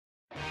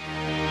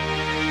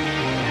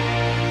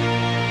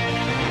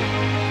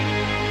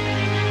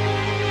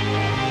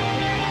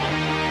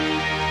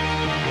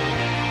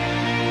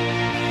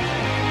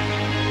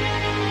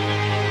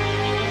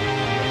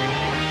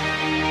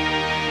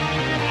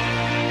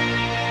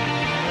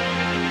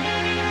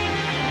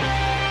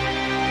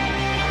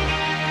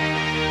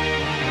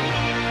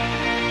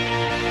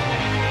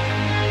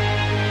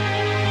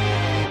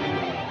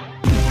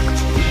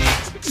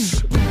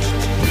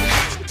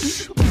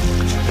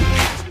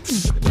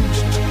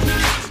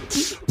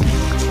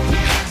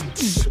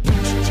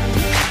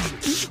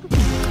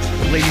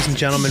ladies and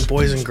gentlemen,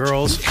 boys and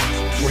girls.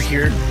 We're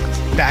here,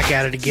 back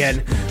at it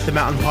again, the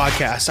Mountain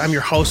Podcast. I'm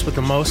your host with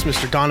the most,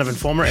 Mr. Donovan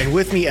Fulmer, and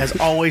with me, as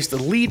always, the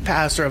lead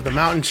pastor of the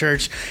Mountain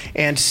Church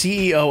and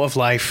CEO of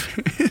Life,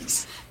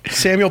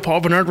 Samuel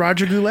Paul Bernard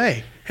Roger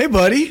Goulet. Hey,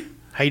 buddy.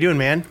 How you doing,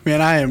 man? Man,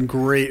 I am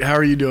great. How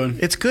are you doing?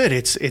 It's good.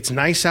 It's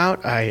nice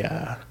out.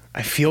 I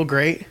feel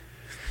great.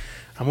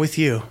 I'm with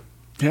you.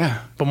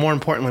 Yeah. But more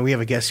importantly, we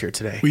have a guest here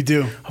today. We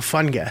do. A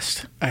fun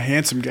guest. A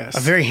handsome guest.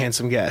 A very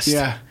handsome guest.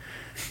 Yeah.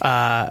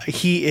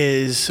 He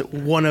is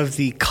one of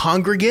the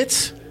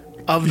congregates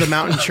of the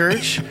Mountain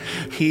Church.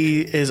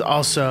 He is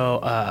also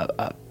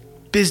a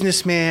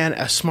businessman,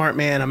 a smart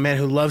man, a man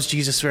who loves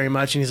Jesus very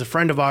much, and he's a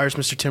friend of ours,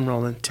 Mr. Tim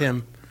Rowland.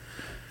 Tim.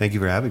 Thank you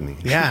for having me.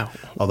 Yeah.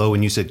 Although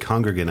when you said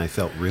congregant, I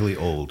felt really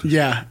old.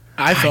 Yeah.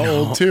 I felt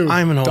old too.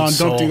 I'm an old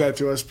soul. Don't do that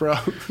to us, bro.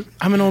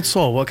 I'm an old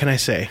soul. What can I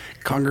say?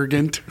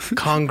 Congregant.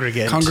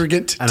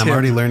 Congregant. And I'm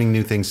already learning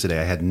new things today.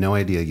 I had no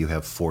idea you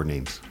have 4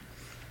 names.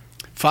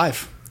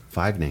 5.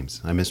 5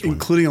 names. I missed one.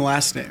 Including a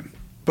last name.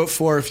 But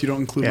 4 if you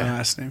don't include my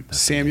last name. That's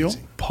Samuel,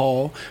 amazing.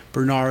 Paul,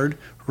 Bernard,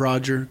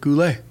 Roger,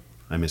 Goulet.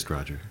 I missed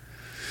Roger.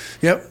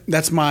 Yep.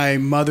 That's my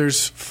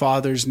mother's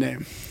father's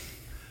name.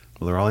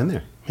 Well, they're all in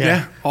there.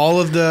 Yeah. All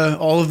of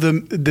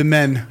the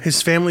men.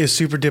 His family is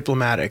super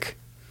diplomatic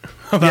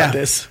about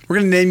this. We're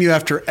going to name you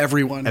after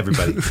everyone.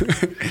 Everybody.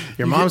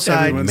 Your mom's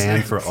side. everyone's Man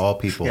name. for all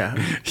people. Yeah.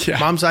 Yeah.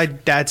 Mom's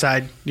side, dad's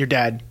side, your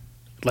dad.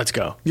 Let's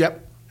go.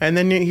 Yep. And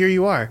then here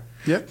you are.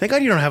 Yep. Thank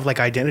God you don't have like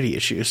identity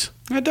issues.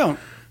 I don't.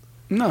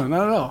 No,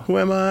 not at all. Who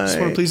am I? I just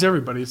want to please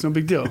everybody. It's no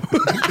big deal.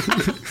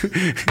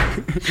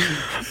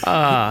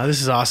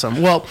 This is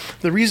awesome. Well,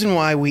 the reason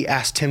why we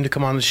asked Tim to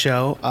come on the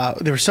show,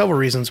 there were several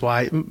reasons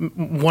why.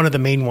 One of the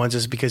main ones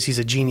is because he's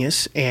a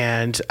genius,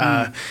 and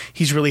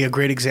he's really a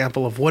great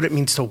example of what it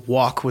means to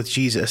walk with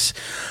Jesus.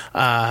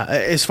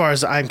 As far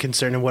as I'm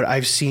concerned, and what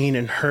I've seen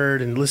and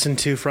heard and listened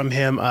to from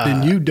him.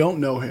 And you don't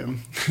know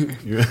him.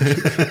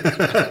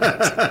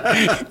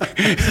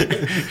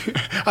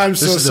 I'm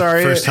so is the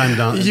sorry. first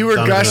time you were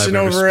Donovan and gushing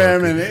I've ever over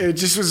him, spoken. and it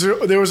just was.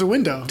 There was a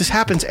window. This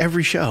happens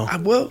every show.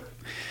 Well,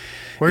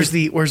 Where's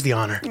the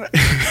honor?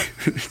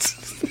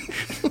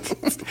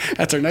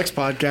 that's our next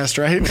podcast,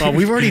 right? Well,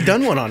 we've already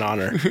done one on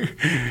honor.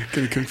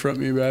 Gonna confront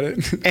me about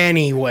it.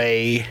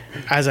 Anyway,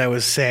 as I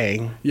was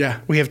saying, Yeah.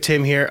 we have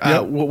Tim here.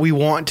 Yep. What we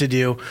want to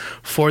do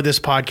for this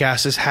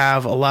podcast is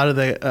have a lot of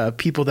the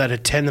people that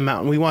attend the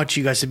mountain. We want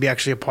you guys to be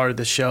actually a part of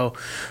the show.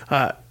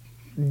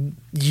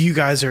 You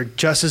guys are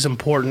just as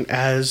important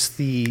as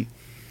the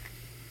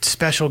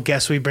special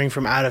guests we bring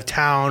from out of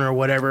town or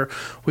whatever.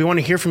 We want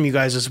to hear from you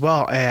guys as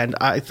well. And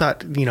I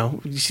thought,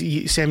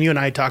 Sam, you and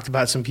I talked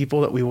about some people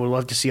that we would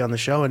love to see on the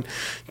show. And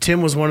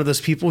Tim was one of those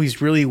people.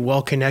 He's really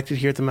well connected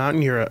here at the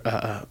mountain. You're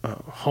a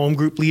home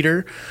group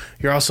leader.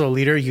 You're also a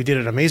leader. You did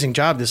an amazing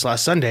job this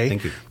last Sunday.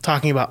 Thank you.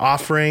 Talking about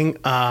offering.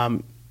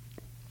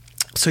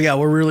 So yeah,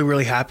 we're really,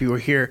 really happy we're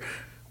here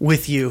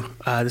with you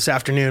this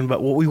afternoon.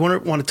 But what we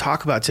want to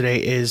talk about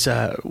today is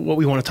what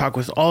we want to talk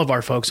with all of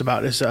our folks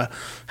about is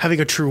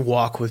having a true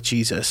walk with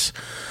Jesus.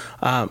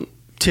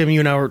 Tim, you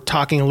and I were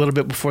talking a little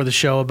bit before the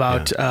show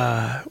about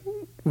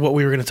what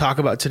we were going to talk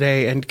about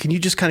today. And can you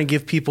just kind of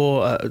give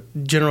people a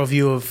general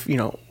view of,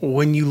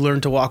 when you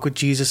learned to walk with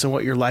Jesus and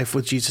what your life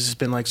with Jesus has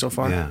been like so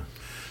far? Yeah.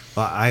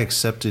 Well, I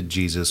accepted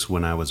Jesus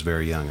when I was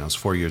very young. I was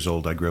 4 years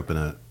old. I grew up in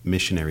a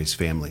missionary's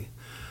family.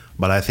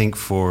 But I think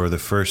for the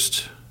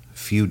first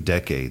few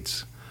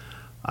decades,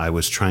 I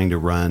was trying to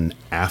run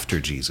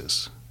after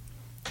Jesus.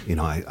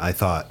 I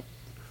thought,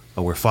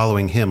 oh, we're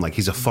following him like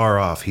he's afar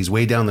off. He's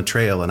way down the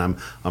trail, and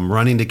I'm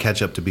running to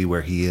catch up to be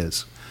where he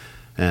is.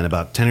 And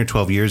about 10 or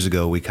 12 years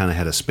ago, we kind of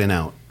had a spin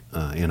out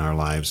in our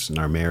lives, in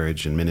our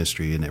marriage and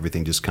ministry, and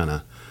everything just kind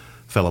of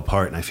fell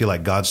apart. And I feel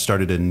like God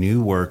started a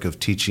new work of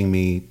teaching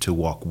me to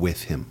walk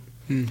with him.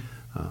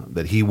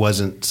 That he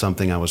wasn't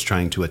something I was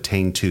trying to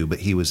attain to, but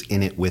he was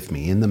in it with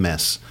me, in the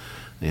mess,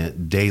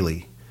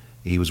 daily.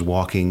 He was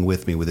walking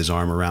with me with his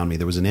arm around me.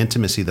 There was an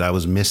intimacy that I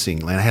was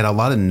missing. And I had a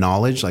lot of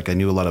knowledge, like I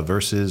knew a lot of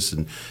verses.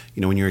 And,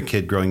 when you're a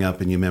kid growing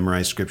up and you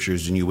memorize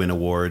scriptures and you win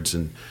awards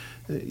and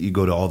you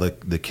go to all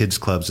the kids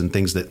clubs and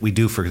things that we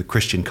do for the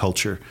Christian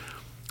culture.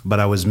 But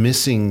I was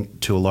missing,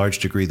 to a large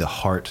degree, the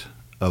heart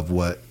of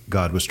what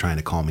God was trying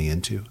to call me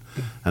into.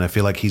 And I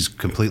feel like he's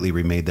completely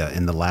remade that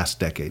in the last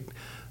decade,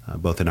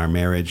 both in our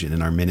marriage and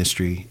in our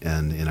ministry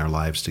and in our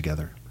lives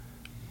together.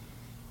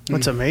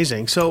 That's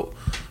amazing. So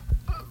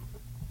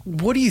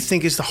what do you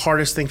think is the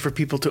hardest thing for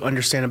people to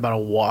understand about a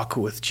walk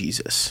with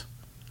Jesus?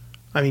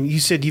 I mean, you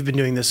said you've been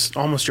doing this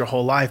almost your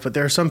whole life, but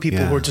there are some people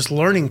who are just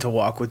learning to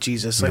walk with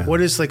Jesus. Like, what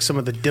is like some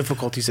of the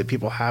difficulties that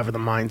people have in the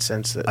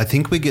mindset that... I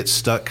think we get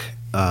stuck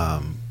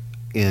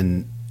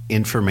in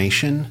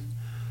information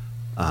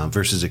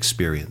versus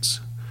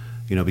experience,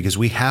 because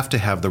we have to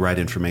have the right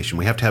information.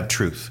 We have to have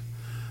truth.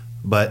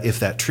 But if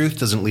that truth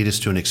doesn't lead us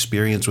to an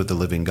experience with the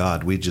living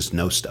God, we just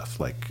know stuff.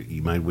 Like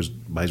you might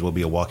as well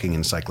be a walking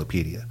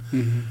encyclopedia.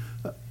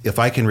 if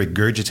I can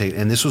regurgitate,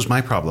 and this was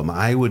my problem,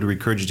 I would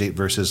regurgitate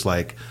verses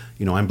like,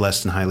 I'm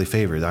blessed and highly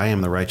favored. I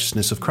am the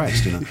righteousness of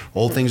Christ.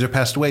 Old things are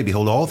passed away.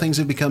 Behold, all things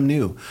have become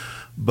new.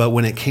 But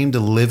when it came to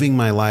living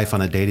my life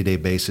on a day-to-day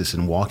basis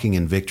and walking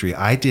in victory,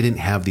 I didn't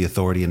have the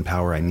authority and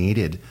power I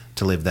needed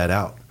to live that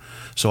out.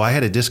 So I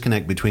had a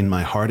disconnect between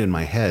my heart and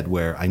my head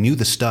where I knew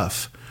the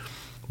stuff,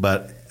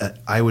 but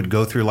I would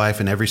go through life,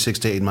 and every 6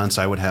 to 8 months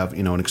I would have,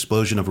 an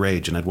explosion of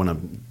rage, and I'd want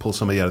to pull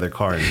somebody out of their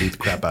car and beat the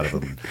crap out of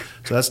them.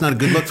 So that's not a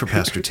good look for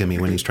Pastor Timmy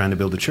when he's trying to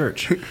build a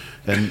church.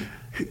 And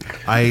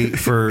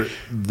for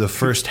the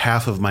first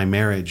half of my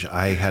marriage,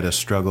 I had a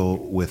struggle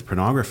with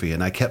pornography,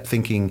 and I kept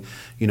thinking,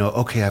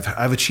 okay,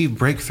 I've achieved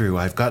breakthrough.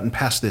 I've gotten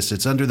past this.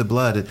 It's under the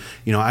blood.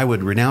 I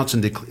would renounce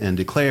and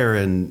declare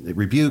and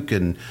rebuke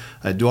and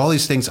do all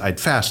these things. I'd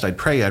fast, I'd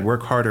pray, I'd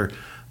work harder,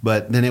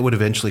 but then it would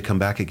eventually come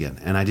back again,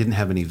 and I didn't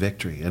have any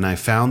victory. And I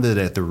found that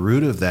at the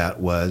root of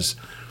that was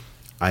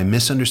I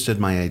misunderstood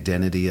my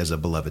identity as a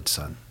beloved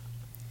son.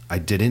 I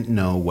didn't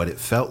know what it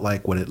felt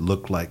like, what it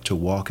looked like to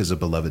walk as a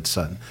beloved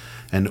son.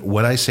 And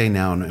what I say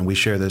now, and we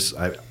share this,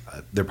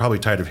 they're probably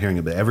tired of hearing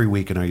it, but every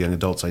week in our young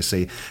adults, I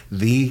say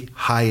the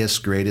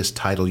highest, greatest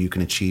title you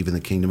can achieve in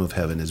the kingdom of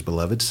heaven is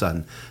beloved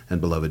son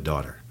and beloved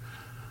daughter.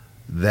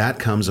 That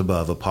comes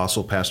above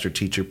apostle, pastor,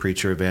 teacher,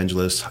 preacher,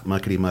 evangelist,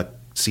 muckety-muck,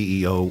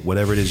 CEO,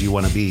 whatever it is you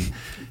want to be.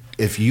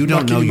 If you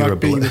don't know you're a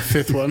beloved... the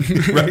fifth one.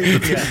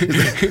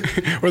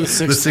 Right? Or the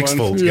sixth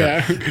fold,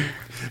 yeah.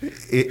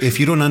 If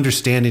you don't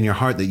understand in your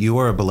heart that you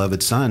are a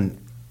beloved son,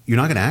 you're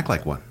not going to act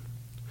like one.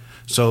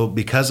 So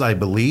because I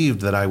believed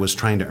that I was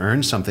trying to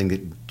earn something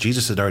that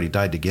Jesus had already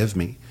died to give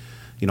me,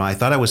 I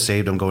thought I was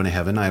saved, I'm going to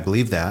heaven, I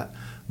believe that,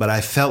 but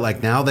I felt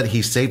like now that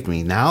he saved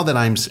me, now that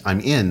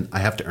I'm in, I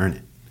have to earn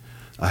it.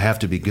 I have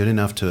to be good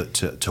enough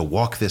to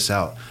walk this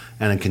out.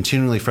 And I'm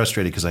continually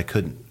frustrated because I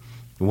couldn't.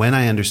 When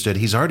I understood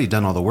he's already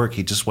done all the work,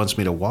 he just wants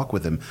me to walk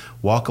with him,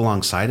 walk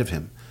alongside of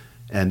him.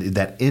 And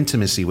that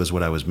intimacy was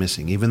what I was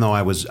missing. Even though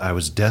I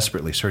was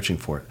desperately searching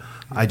for it,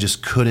 I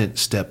just couldn't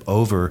step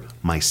over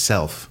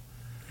myself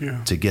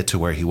to get to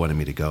where he wanted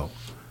me to go.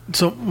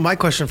 So my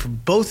question for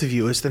both of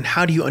you is then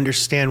how do you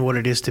understand what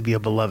it is to be a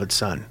beloved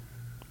son?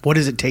 What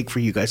does it take for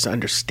you guys to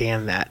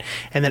understand that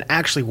and then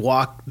actually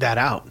walk that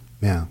out?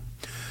 Yeah.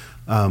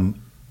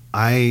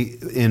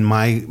 In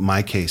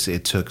my case,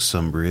 it took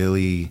some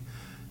really,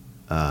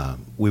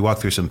 we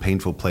walked through some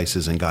painful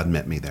places and God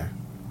met me there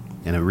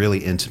in a really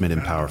intimate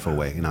and powerful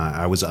way. And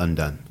I was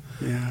undone.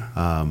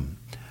 Yeah.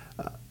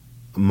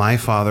 My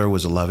father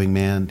was a loving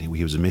man.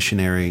 He was a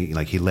missionary.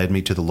 Like, he led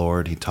me to the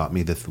Lord. He taught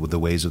me the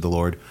ways of the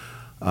Lord.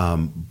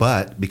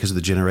 But because of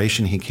the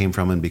generation he came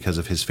from and because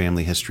of his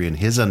family history and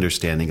his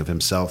understanding of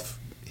himself,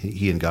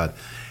 he and God,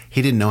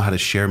 he didn't know how to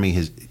share me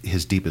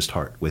his deepest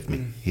heart with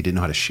me. He didn't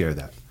know how to share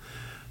that.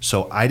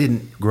 So I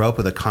didn't grow up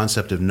with a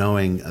concept of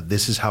knowing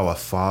this is how a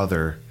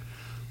father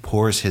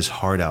pours his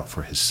heart out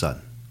for his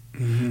son.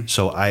 Mm-hmm.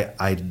 So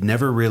I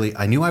never really,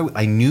 I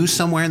knew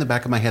somewhere in the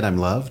back of my head I'm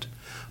loved,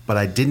 but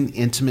I didn't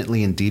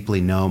intimately and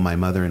deeply know my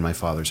mother and my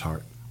father's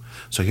heart.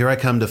 So here I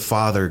come to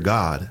Father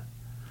God,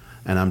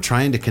 and I'm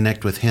trying to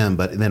connect with him,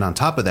 but then on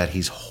top of that,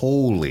 he's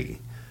holy,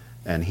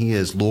 and he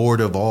is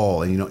Lord of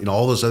all, and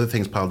all those other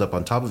things piled up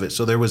on top of it.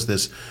 So there was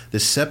this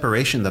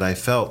separation that I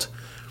felt,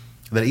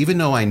 that even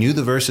though I knew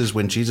the verses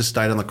when Jesus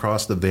died on the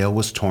cross, the veil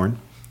was torn,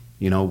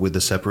 with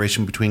the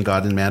separation between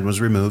God and man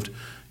was removed,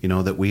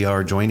 that we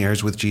are joint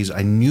heirs with Jesus.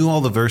 I knew all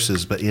the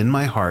verses, but in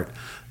my heart,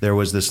 there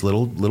was this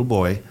little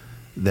boy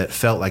that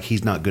felt like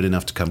he's not good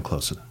enough to come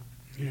close enough.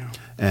 Yeah.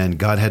 And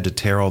God had to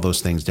tear all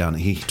those things down.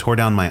 He tore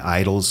down my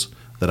idols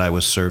that I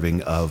was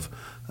serving of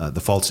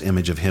the false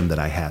image of him that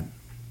I had,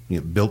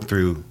 built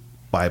through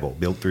Bible,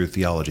 built through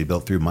theology,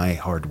 built through my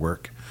hard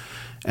work.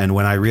 And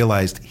when I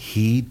realized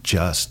he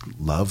just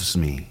loves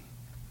me,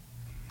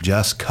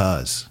 just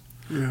 'cause,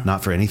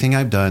 not for anything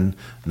I've done,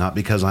 not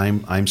because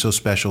I'm so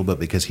special, but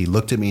because he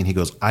looked at me and he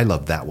goes, I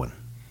love that one.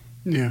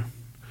 Yeah.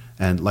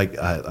 And like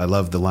I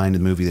love the line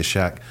in the movie The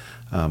Shack,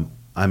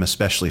 I'm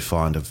especially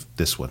fond of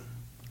this one.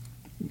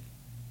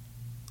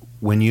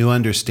 When you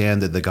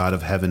understand that the God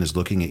of heaven is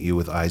looking at you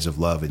with eyes of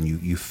love and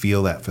you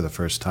feel that for the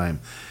first time,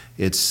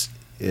 it's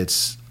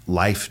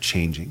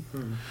life-changing.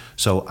 Mm.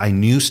 So I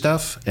knew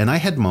stuff, and I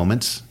had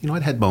moments,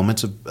 I'd had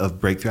moments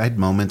of breakthrough. I had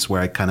moments where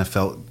I kind of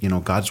felt,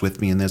 God's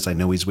with me in this. I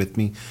know he's with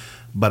me,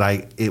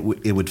 but it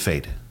would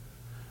fade.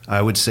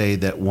 I would say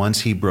that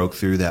once he broke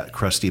through that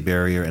crusty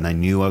barrier and I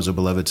knew I was a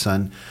beloved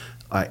son,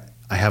 I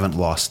haven't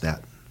lost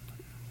that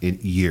in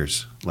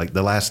years. Like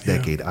the last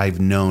decade, I've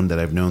known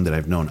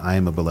I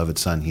am a beloved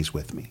son. He's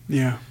with me.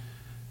 Yeah.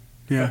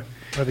 Yeah.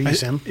 What about you,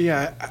 Sam?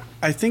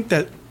 I think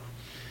that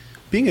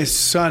being a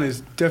son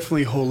is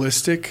definitely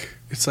holistic.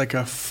 It's like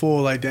a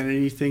full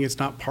identity thing. It's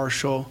not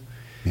partial.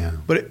 Yeah.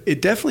 But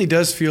it definitely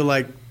does feel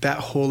like that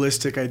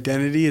holistic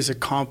identity is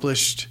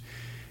accomplished,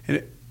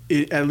 and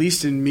it, at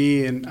least in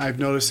me, and I've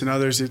noticed in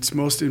others, it's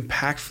most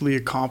impactfully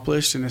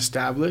accomplished and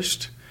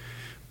established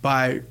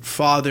by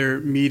Father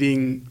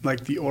meeting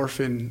like the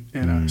orphan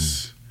in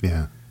us.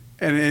 Yeah.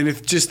 And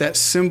if just that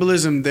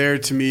symbolism there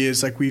to me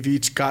is like we've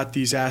each got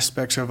these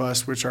aspects of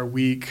us which are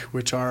weak,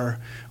 which are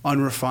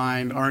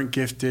unrefined, aren't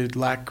gifted,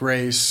 lack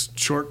grace,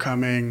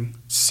 shortcoming,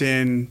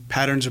 sin,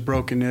 patterns of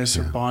brokenness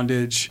or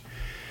bondage.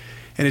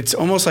 And it's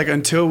almost like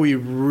until we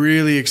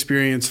really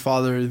experience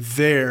Father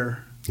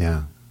there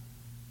in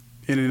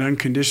an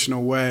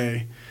unconditional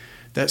way,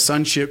 that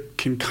sonship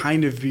can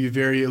kind of be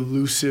very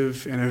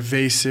elusive and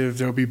evasive.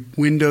 There'll be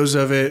windows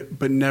of it,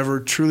 but never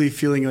truly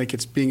feeling like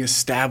it's being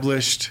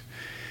established.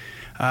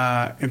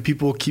 And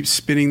people keep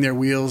spinning their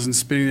wheels and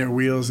spinning their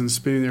wheels and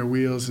spinning their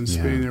wheels and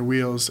spinning their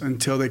wheels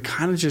until they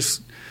kind of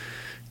just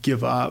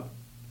give up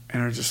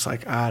and are just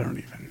like, I don't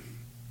even.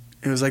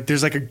 It was like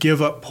there's like a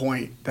give up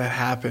point that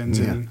happens,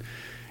 and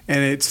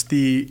it's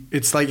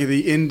like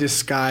the in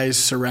disguise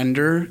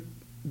surrender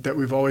that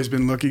we've always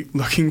been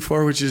looking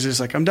for, which is just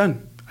like, I'm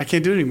done. I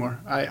can't do it anymore.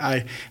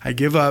 I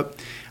give up.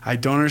 I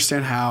don't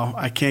understand how.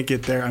 I can't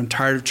get there. I'm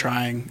tired of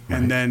trying. Right.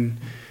 And then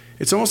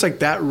it's almost like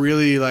that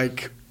really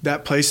like.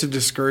 That place of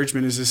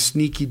discouragement is a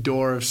sneaky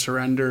door of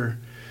surrender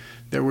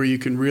that where you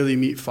can really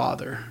meet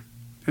Father.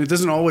 And it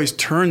doesn't always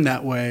turn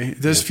that way.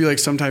 It does feel like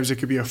sometimes it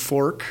could be a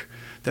fork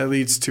that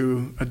leads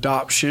to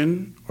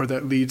adoption or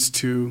that leads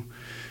to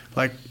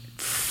like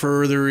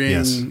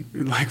furthering,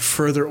 like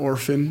further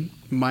orphan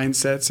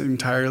mindsets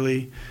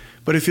entirely.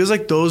 But it feels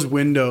like those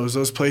windows,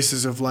 those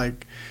places of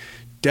like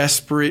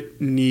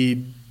desperate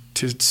need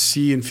to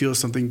see and feel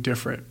something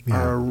different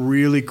are a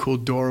really cool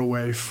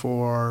doorway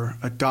for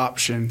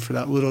adoption for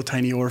that little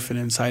tiny orphan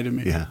inside of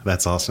me. Yeah,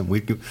 that's awesome.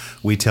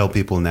 We tell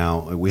people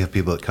now, we have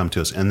people that come to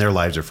us and their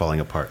lives are falling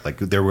apart. Like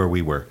they're where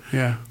we were.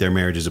 Yeah. Their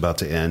marriage is about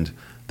to end.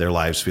 Their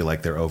lives feel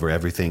like they're over.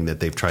 Everything that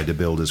they've tried to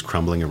build is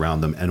crumbling around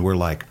them. And we're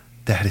like,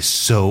 that is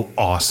so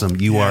awesome.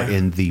 You are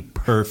in the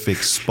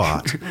perfect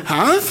spot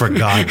for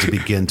God to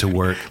begin to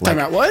work. Like, talking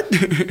about what?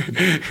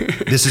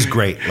 This is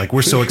great. Like,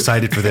 we're so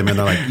excited for them. And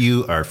they're like,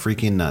 you are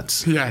freaking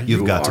nuts. Yeah,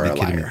 You've got to be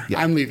kidding me. Yeah.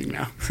 I'm leaving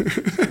now.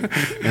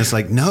 And it's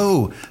like,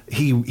 no,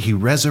 he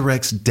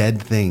resurrects dead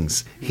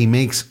things. He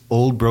makes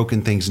old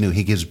broken things new.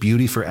 He gives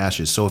beauty for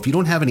ashes. So if you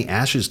don't have any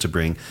ashes to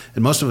bring,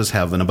 and most of us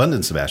have an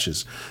abundance of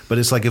ashes, but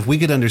it's like if we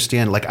could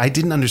understand, like I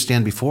didn't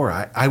understand before.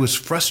 I was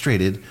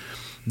frustrated,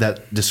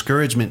 that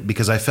discouragement,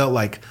 because I felt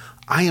like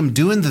I am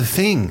doing the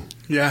thing.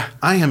 Yeah.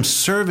 I am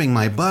serving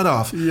my butt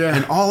off. Yeah.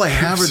 And all I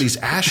have are these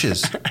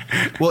ashes.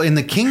 Well, in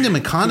the kingdom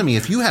economy,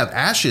 if you have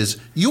ashes,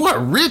 you are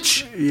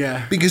rich.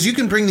 Yeah. Because you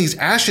can bring these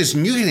ashes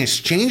and you can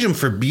exchange them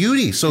for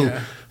beauty. So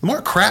the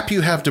more crap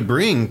you have to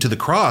bring to the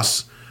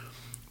cross,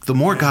 the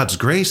more God's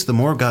grace, the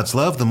more God's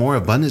love, the more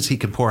abundance he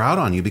can pour out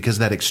on you, because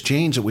that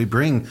exchange that we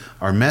bring,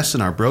 our mess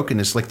and our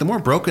brokenness, like the more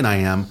broken I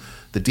am,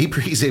 the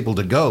deeper he's able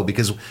to go,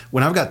 because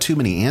when I've got too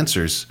many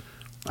answers,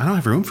 I don't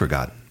have room for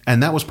God.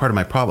 And that was part of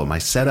my problem. I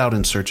set out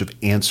in search of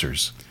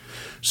answers.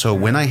 So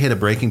when I hit a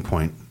breaking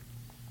point,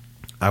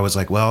 I was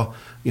like, well,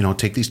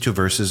 take these 2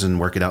 verses and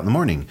work it out in the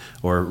morning,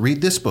 or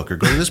read this book, or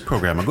go to this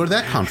program, or go to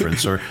that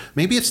conference, or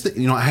maybe it's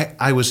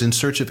I was in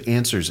search of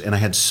answers, and I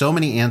had so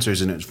many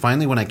answers. And it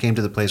finally, when I came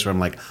to the place where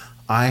I'm like,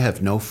 I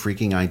have no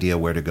freaking idea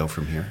where to go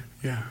from here.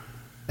 Yeah.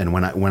 And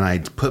when I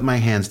put my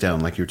hands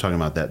down, like you were talking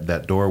about,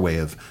 that doorway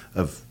of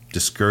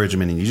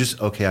discouragement, and you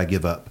just, okay, I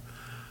give up.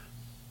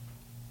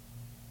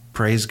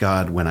 Praise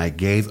God, when I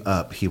gave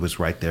up, he was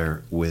right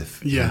there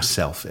with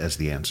himself as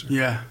the answer.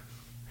 Yeah.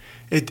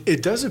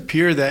 It does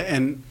appear that,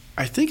 and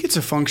I think it's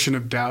a function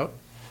of doubt,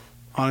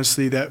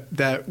 honestly,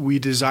 that we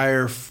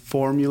desire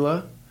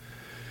formula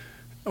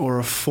or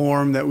a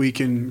form that we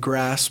can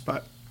grasp.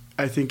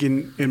 I think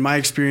in my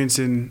experience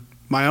in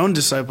my own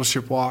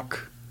discipleship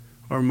walk,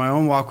 or my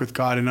own walk with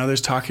God, and others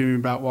talking to me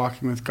about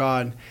walking with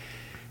God,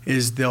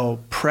 is they'll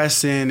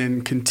press in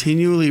and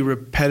continually,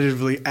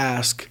 repetitively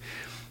ask,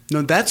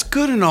 no, that's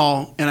good and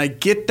all, and I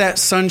get that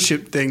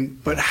sonship thing,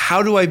 but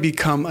how do I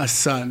become a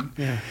son?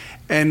 Yeah.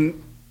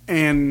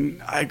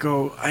 And I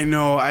go, I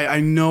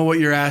know what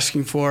you're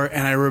asking for,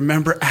 and I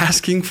remember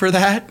asking for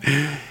that.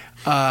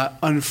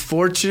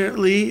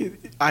 Unfortunately,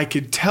 I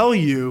could tell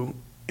you,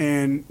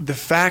 and the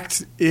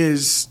fact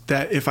is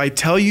that if I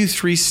tell you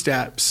 3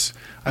 steps,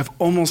 I've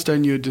almost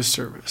done you a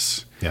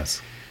disservice.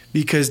 Yes.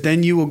 Because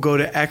then you will go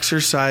to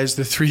exercise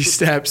the 3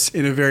 steps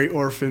in a very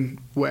orphan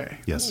way.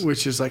 Yes.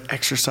 Which is like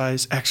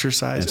exercise, and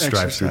strive,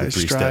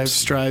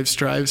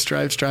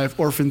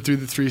 orphan through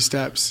the 3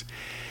 steps.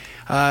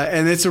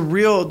 And that's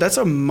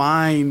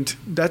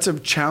a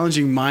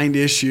challenging mind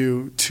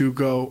issue to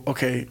go,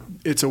 okay,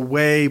 it's a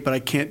way, but I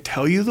can't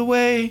tell you the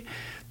way.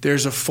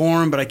 There's a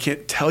form, but I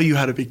can't tell you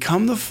how to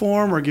become the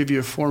form or give you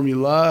a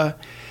formula.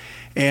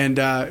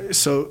 And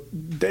so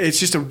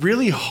it's just a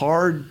really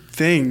hard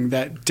thing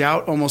that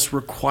doubt almost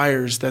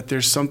requires, that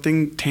there's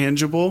something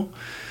tangible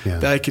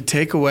that I could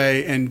take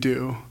away and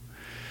do.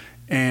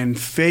 And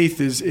faith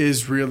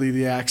is really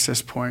the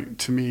access point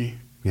to me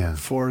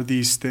for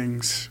these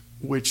things,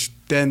 which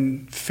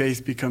then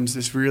faith becomes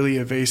this really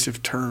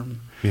evasive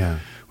term. Yeah.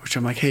 Which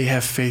I'm like, hey,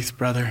 have faith,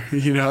 brother.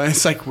 And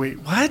it's like, wait,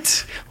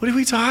 what? What are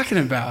we talking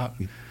about?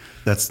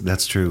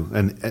 That's true.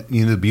 And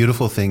the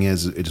beautiful thing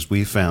is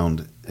we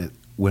found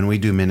when we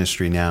do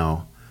ministry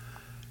now,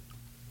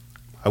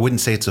 I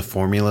wouldn't say it's a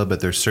formula, but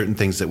there's certain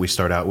things that we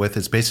start out with.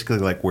 It's basically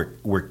like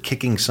we're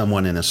kicking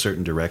someone in a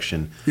certain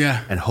direction.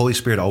 Yeah. And Holy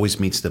Spirit always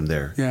meets them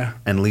there. Yeah.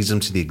 And leads them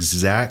to the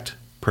exact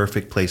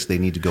perfect place they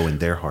need to go in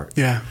their heart.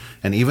 Yeah.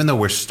 And even though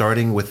we're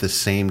starting with the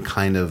same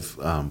kind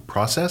of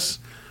process,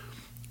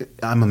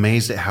 I'm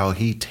amazed at how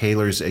he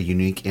tailors a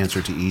unique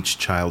answer to each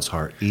child's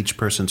heart, each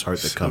person's heart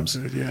that comes.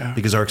 Good, yeah.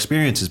 Because our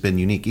experience has been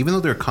unique. Even though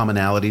there are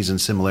commonalities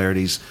and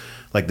similarities,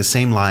 like the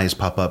same lies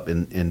pop up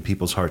in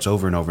people's hearts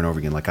over and over and over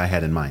again, like I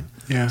had in mine.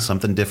 Yeah.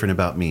 Something different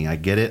about me. I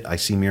get it. I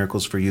see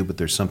miracles for you, but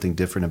there's something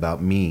different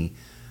about me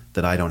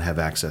that I don't have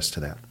access to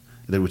that,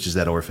 which is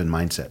that orphan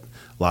mindset.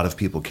 A lot of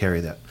people carry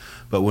that.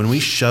 But when we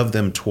shove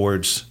them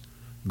towards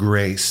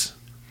grace,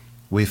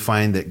 we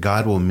find that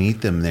God will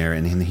meet them there,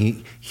 and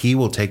he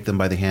will take them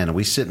by the hand. And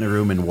we sit in a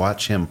room and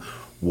watch him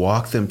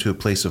walk them to a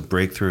place of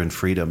breakthrough and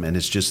freedom. And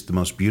it's just the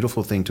most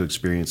beautiful thing to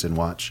experience and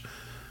watch,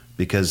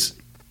 because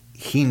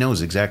he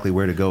knows exactly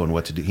where to go and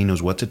what to do. He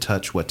knows what to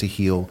touch, what to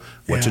heal,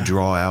 what to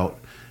draw out.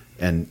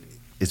 And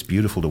it's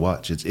beautiful to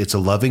watch. It's a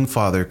loving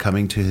father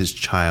coming to his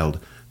child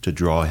to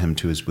draw him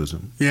to his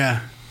bosom. Yeah,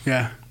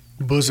 yeah.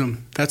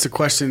 Bosom. That's a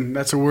question.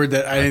 That's a word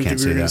that I didn't think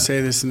we were going to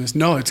say this and this.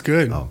 No, it's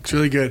good. Oh, okay. It's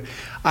really good.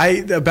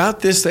 About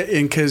this,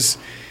 because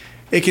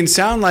it can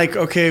sound like,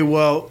 okay,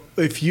 well,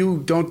 if you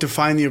don't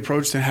define the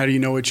approach, then how do you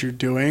know what you're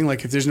doing?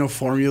 Like, if there's no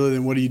formula,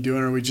 then what are you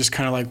doing? Are we just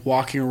kind of like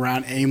walking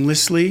around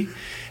aimlessly?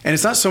 And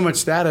it's not so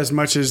much that as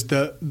much as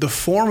the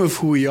form of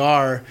who we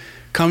are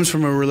comes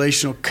from a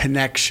relational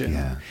connection.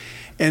 Yeah.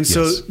 And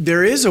so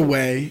there is a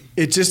way.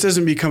 It just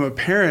doesn't become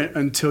apparent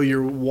until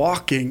you're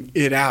walking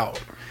it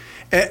out.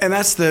 And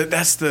that's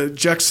the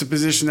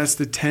juxtaposition, that's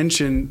the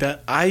tension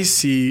that I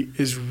see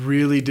is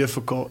really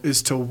difficult,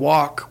 is to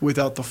walk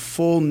without the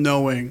full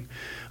knowing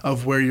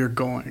of where you're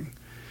going.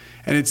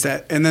 And it's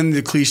that, and then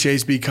the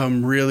cliches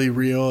become really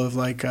real, of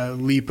like a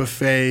leap of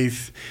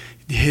faith,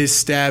 his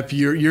step,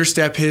 your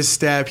step, his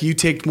step, you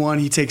take one,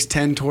 he takes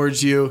 10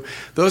 towards you.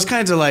 Those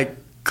kinds of like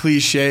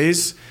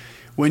cliches.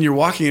 When you're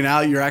walking it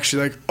out, you're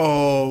actually like,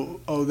 oh,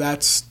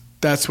 that's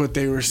what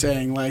they were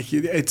saying. Like,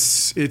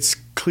 it's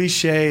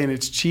cliche and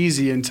it's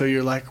cheesy until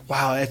you're like,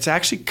 wow, it's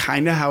actually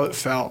kind of how it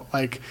felt.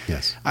 Like,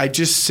 yes. I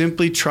just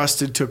simply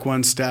trusted, took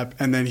one step,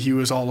 and then he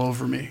was all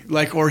over me.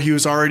 Like, or he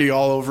was already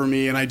all over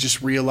me, and I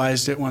just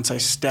realized it once I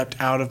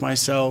stepped out of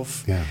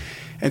myself. Yeah.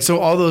 And so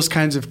all those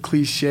kinds of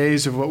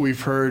cliches of what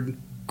we've heard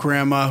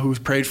Grandma, who's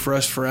prayed for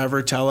us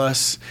forever, tell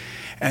us,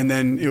 and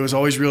then it was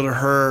always real to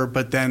her,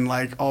 but then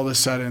like all of a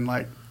sudden,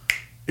 like,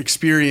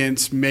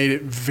 experience made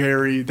it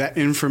that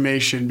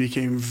information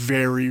became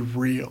very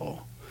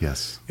real.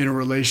 Yes. In a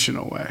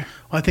relational way.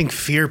 Well, I think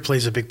fear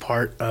plays a big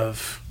part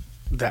of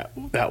that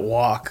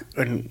walk,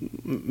 and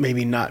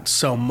maybe not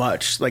so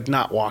much like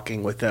not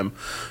walking with them.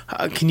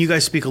 Can you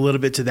guys speak a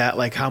little bit to that?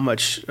 Like how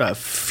much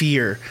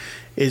fear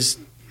is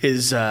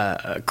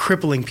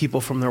crippling people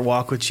from their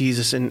walk with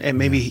Jesus, and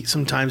maybe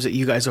sometimes that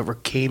you guys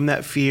overcame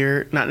that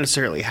fear, not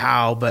necessarily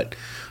how, but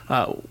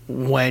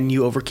when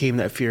you overcame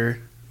that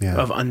fear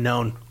of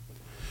unknown.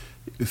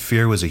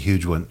 Fear was a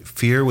huge one.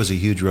 Fear was a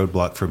huge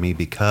roadblock for me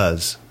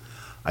because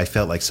I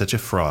felt like such a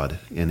fraud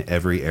in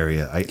every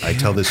area. I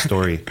tell this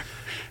story.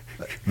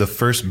 The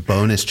first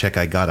bonus check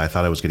I got, I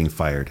thought I was getting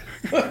fired.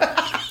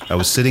 I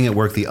was sitting at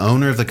work. The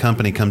owner of the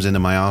company comes into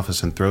my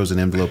office and throws an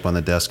envelope on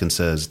the desk and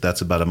says,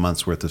 "That's about a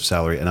month's worth of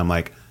salary." And I'm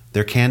like,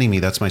 "They're canning me.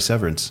 That's my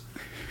severance."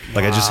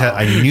 Like,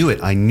 I knew it.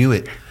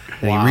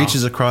 And he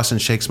reaches across and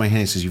shakes my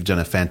hand. He says, "You've done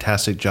a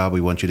fantastic job.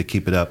 We want you to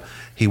keep it up."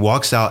 He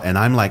walks out, and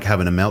I'm like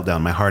having a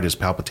meltdown. My heart is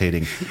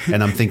palpitating.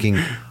 And I'm thinking,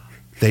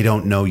 they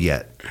don't know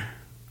yet.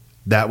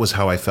 That was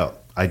how I felt.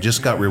 I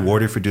just got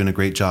rewarded for doing a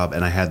great job,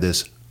 and I had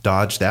this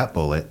dodge that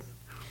bullet.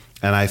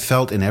 And I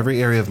felt in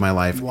every area of my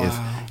life,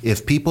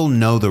 if people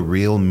know the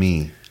real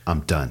me, I'm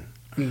done.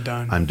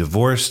 I'm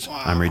divorced.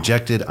 Wow. I'm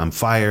rejected. I'm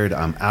fired.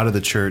 I'm out of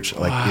the church.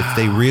 Like, if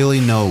they really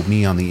know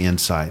me on the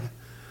inside.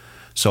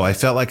 So I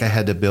felt like I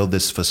had to build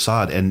this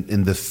facade, and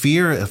in the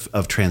fear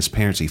of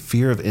transparency,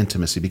 fear of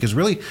intimacy, because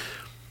really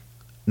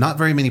not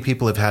very many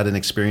people have had an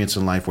experience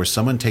in life where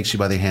someone takes you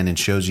by the hand and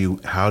shows you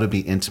how to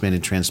be intimate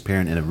and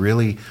transparent in a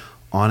really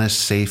honest,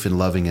 safe, and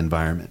loving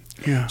environment.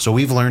 Yeah. So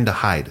we've learned to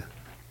hide.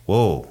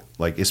 Whoa.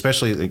 Like,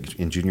 especially like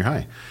in junior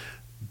high.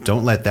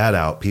 Don't let that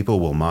out.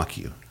 People will mock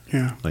you.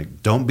 Yeah.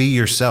 Like, don't be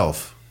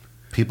yourself.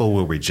 People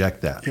will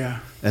reject that. Yeah.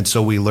 And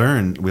so we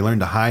learn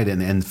to hide,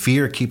 and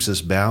fear keeps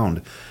us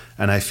bound.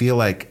 And I feel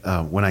like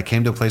when I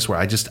came to a place where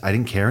I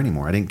didn't care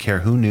anymore. I didn't care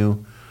who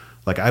knew.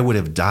 Like, I would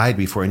have died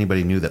before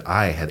anybody knew that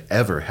I had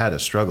ever had a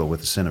struggle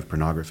with the sin of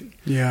pornography.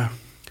 Yeah.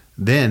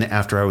 Then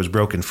after I was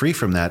broken free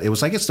from that, it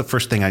was like, it's the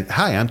first thing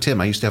hi, I'm Tim.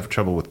 I used to have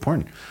trouble with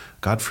porn.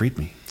 God freed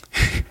me.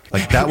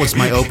 Like, that was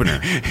my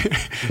opener.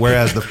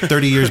 Whereas the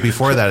 30 years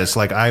before that, it's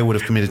like I would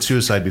have committed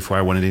suicide before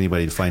I wanted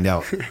anybody to find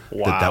out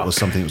that was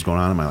something that was going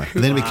on in my life.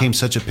 But then it became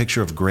such a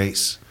picture of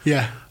grace.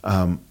 Yeah.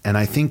 And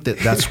I think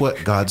that's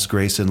what God's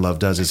grace and love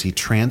does, is he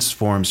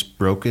transforms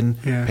broken,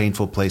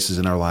 painful places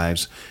in our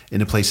lives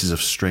into places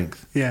of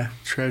strength. Yeah,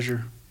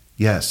 treasure.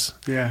 Yes.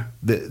 Yeah.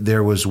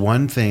 There was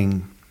one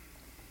thing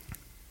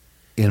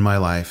in my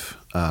life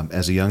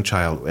as a young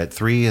child at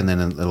 3, and then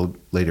a little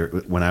later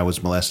when I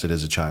was molested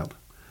as a child.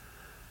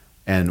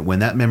 And when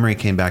that memory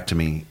came back to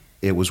me,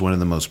 it was one of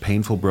the most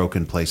painful,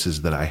 broken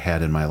places that I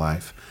had in my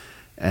life.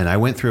 And I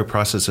went through a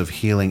process of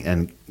healing,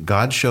 and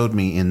God showed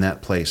me in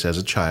that place as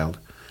a child,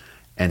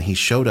 and he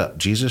showed up.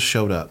 Jesus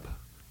showed up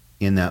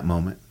in that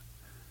moment.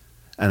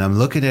 And I'm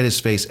looking at his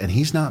face, and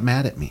he's not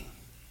mad at me.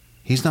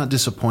 He's not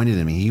disappointed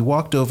in me. He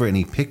walked over and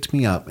he picked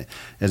me up.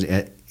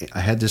 I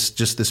had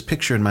this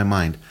picture in my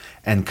mind,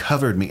 and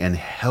covered me and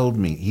held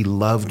me. He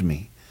loved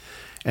me.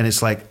 And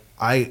it's like,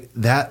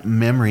 that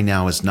memory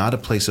now is not a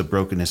place of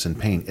brokenness and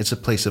pain. It's a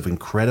place of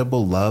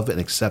incredible love and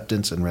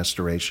acceptance and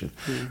restoration.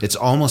 Mm. It's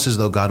almost as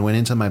though God went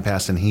into my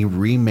past and he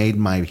remade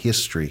my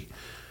history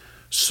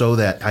so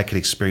that I could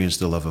experience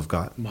the love of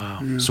God.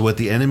 Wow. Yeah. So what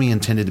the enemy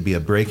intended to be a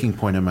breaking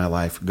point in my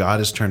life, God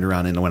has turned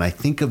around. And when I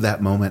think of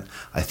that moment,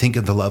 I think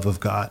of the love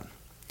of God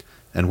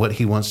and what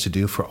he wants to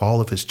do for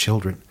all of his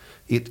children.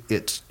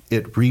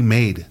 It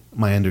remade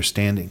my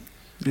understanding.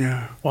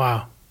 Yeah.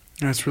 Wow.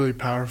 That's really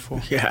powerful.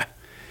 Yeah.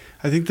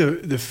 I think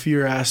the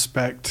fear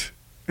aspect,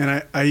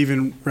 and I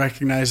even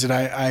recognize that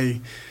I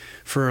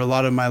for a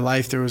lot of my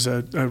life, there was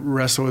a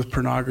wrestle with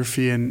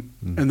pornography, and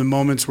the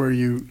moments where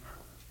you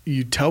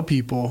tell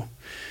people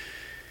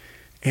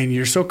and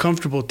you're so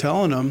comfortable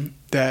telling them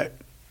that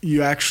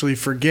you actually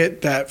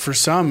forget that for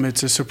some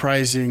it's a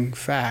surprising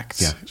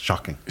fact. Yeah,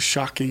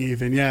 shocking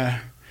even,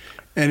 yeah.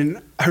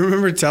 And I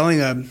remember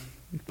telling a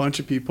bunch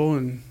of people,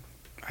 and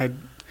I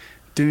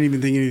didn't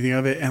even think anything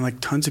of it, and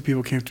like tons of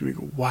people came to me and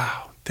go,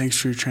 wow, thanks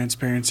for your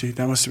transparency.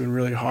 That must have been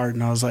really hard.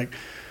 And I was like,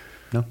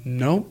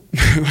 nope.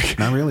 Like,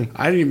 not really.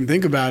 I didn't even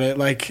think about it.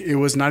 Like, it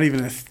was not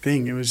even a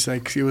thing. It was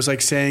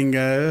like saying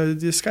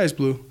the sky's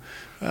blue.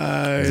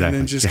 Exactly. And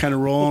then just kind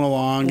of rolling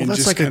along. Well, and that's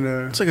just like kind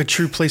of, it's like a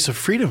true place of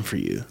freedom for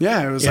you.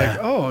 Yeah, it was like,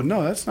 oh,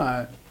 no, that's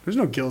not, there's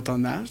no guilt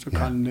on that. There's no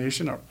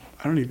condemnation. I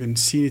don't even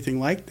see anything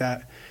like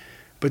that.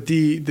 But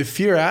the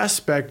fear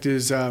aspect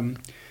is, it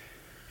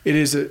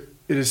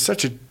is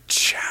such a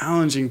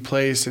challenging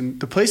place, and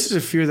the places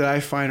of fear that I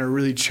find are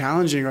really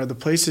challenging are the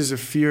places of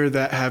fear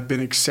that have been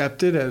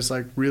accepted as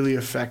like really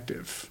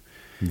effective.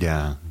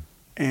 Yeah.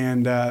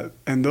 And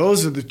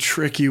those are the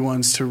tricky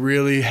ones to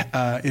really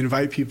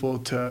invite people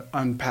to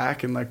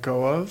unpack and let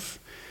go of,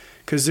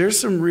 because there's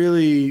some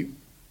really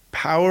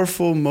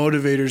powerful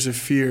motivators of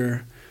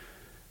fear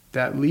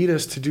that lead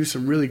us to do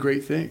some really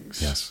great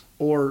things. Yes.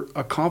 Or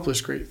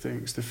accomplish great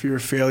things. The fear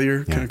of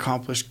failure can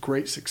accomplish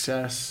great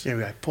success.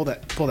 Yeah, pull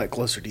that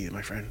closer to you,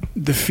 my friend.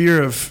 The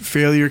fear of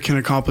failure can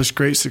accomplish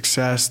great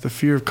success. The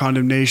fear of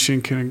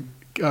condemnation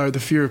the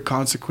fear of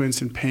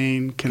consequence and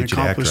pain can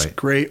accomplish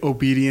great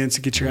obedience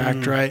and get your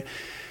act right.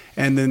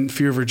 And then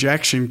fear of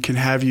rejection can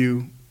have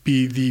you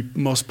be the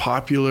most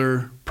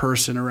popular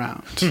person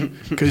around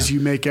because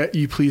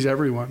you please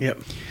everyone. Yep.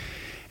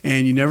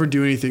 And you never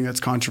do anything that's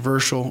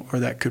controversial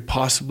or that could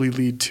possibly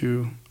lead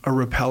to a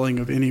repelling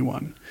of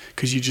anyone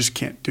because you just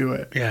can't do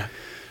it. Yeah.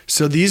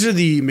 So these are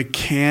the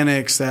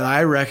mechanics that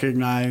I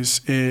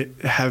recognize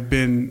have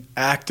been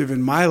active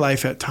in my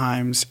life at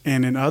times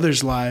and in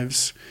others'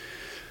 lives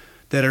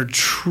that are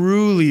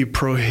truly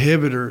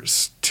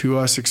prohibitors to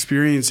us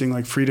experiencing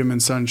like freedom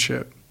and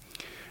sonship,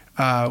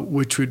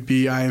 which would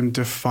be I am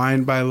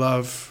defined by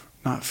love,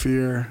 not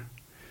fear.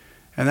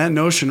 And that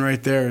notion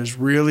right there is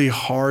really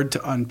hard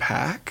to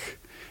unpack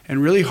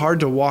and really hard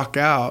to walk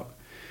out,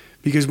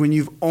 because when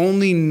you've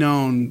only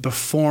known the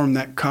form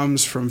that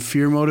comes from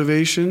fear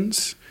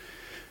motivations,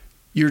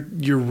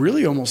 you're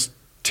really almost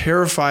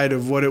terrified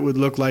of what it would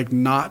look like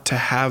not to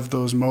have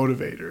those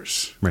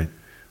motivators. Right.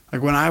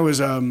 Like when I was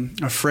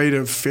afraid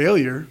of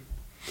failure,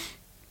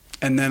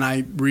 and then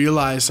I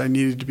realized I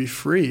needed to be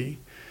free,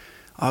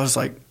 I was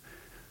like,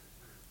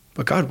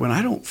 but God, when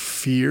I don't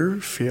fear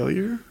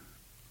failure,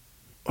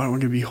 am I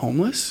going to be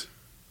homeless?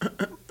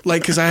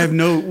 Like, because if I have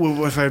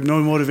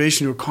no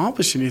motivation to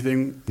accomplish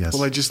anything,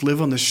 will I just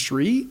live on the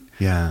street?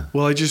 Yeah.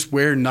 Will I just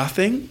wear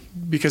nothing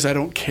because I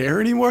don't care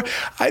anymore?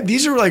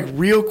 These are like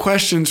real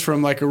questions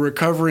from like a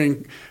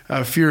recovering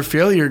fear of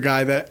failure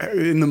guy that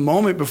in the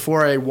moment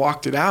before I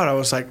walked it out, I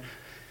was like,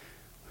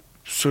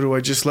 so do I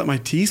just let my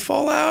teeth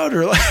fall out?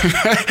 Or like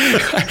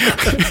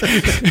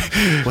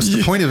what's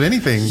the point of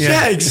anything?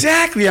 Yeah,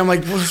 exactly. I'm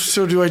like, well,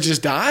 so do I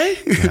just die?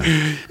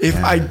 Yeah. If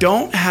I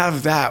don't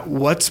have that,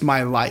 what's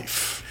my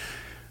life?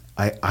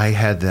 I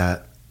had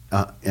that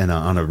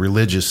on a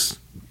religious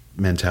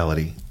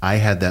mentality. I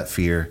had that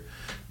fear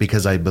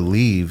because I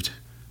believed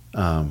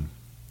that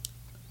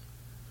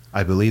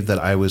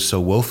I was so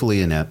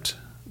woefully inept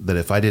that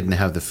if I didn't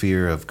have the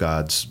fear of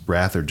God's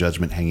wrath or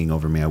judgment hanging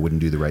over me, I wouldn't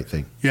do the right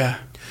thing. Yeah.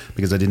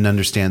 Because I didn't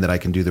understand that I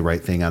can do the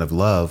right thing out of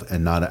love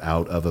and not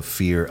out of a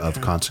fear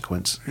of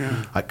consequence.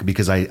 Yeah.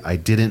 Because I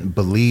didn't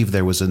believe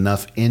there was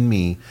enough in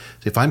me.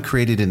 If I'm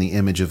created in the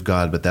image of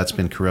God, but that's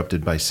been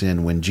corrupted by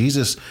sin, when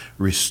Jesus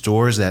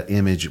restores that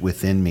image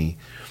within me,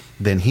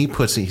 then he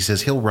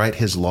says he'll write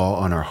his law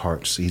on our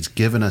hearts. He's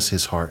given us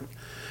his heart.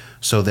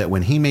 so that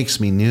when he makes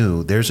me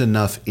new, there's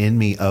enough in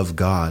me of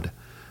God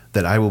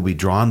that I will be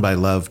drawn by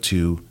love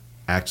to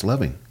act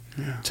loving,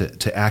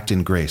 to act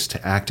in grace,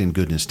 to act in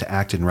goodness, to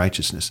act in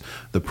righteousness.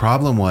 The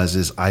problem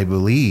is I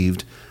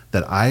believed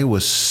that I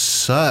was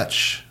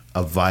such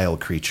a vile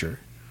creature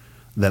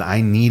that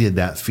I needed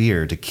that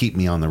fear to keep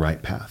me on the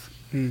right path.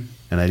 And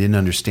I didn't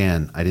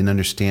understand. I didn't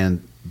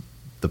understand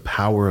the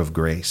power of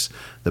grace,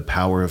 the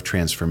power of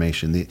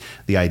transformation,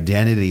 the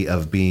identity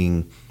of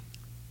being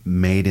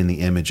made in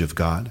the image of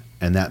God,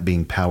 and that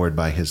being powered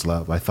by his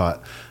love. I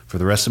thought, for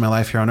the rest of my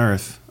life here on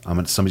earth,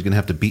 somebody's going to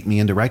have to beat me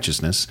into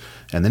righteousness,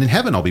 and then in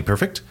heaven I'll be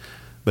perfect.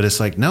 But it's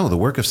like, no, the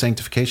work of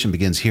sanctification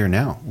begins here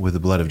now with the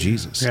blood of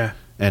Jesus. Yeah.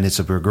 And it's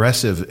a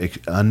progressive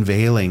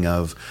unveiling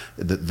of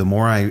the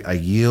more I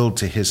yield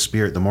to his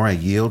spirit, the more I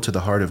yield to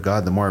the heart of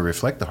God, the more I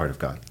reflect the heart of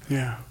God.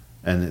 Yeah.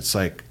 And it's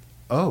like,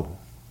 oh,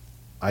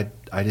 I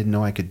didn't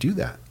know I could do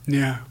that.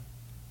 Yeah.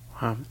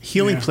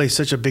 Healing plays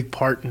such a big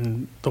part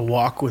in the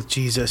walk with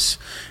Jesus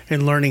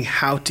and learning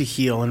how to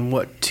heal and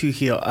what to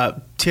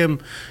heal.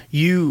 Tim,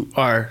 you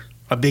are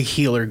a big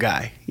healer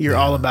guy. You're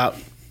all about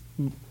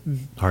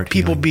Heart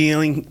people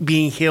healing.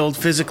 being healed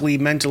physically,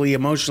 mentally,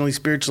 emotionally,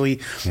 spiritually.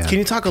 Yeah. Can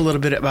you talk a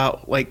little bit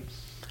about like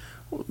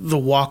the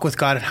walk with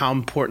God and how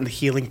important the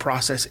healing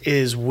process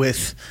is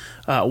with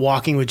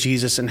walking with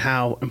Jesus, and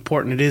how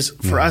important it is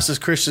for us as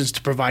Christians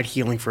to provide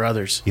healing for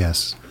others?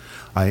 Yes.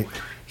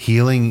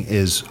 Healing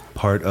is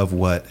part of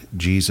what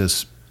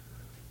Jesus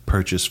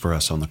purchased for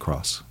us on the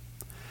cross.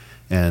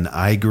 And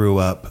I grew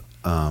up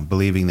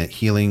believing that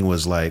healing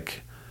was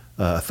like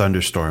a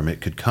thunderstorm. It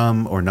could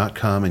come or not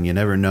come, and you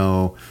never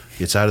know.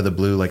 It's out of the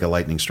blue like a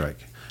lightning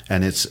strike.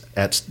 And it's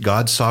at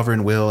God's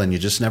sovereign will, and you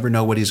just never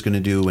know what he's going to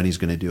do when he's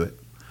going to do it.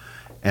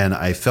 And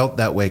I felt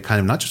that way kind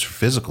of not just for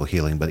physical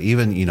healing, but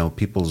even,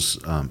 people's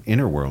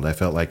inner world. I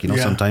felt like,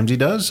 sometimes he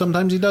does,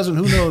 sometimes he doesn't.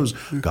 Who knows?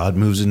 God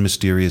moves in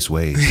mysterious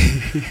ways.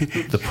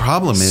 The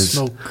problem is...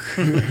 Smoke.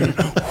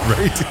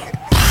 Right?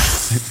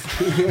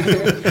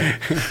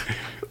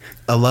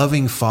 A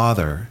loving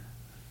father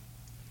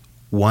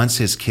wants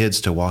his kids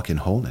to walk in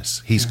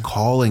wholeness. He's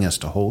calling us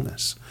to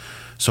wholeness.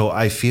 So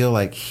I feel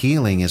like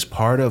healing is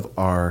part of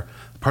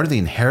the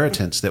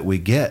inheritance that we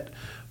get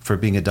for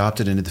being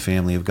adopted into the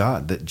family of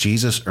God, that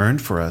Jesus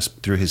earned for us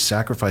through his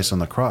sacrifice on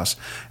the cross.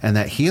 And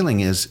that healing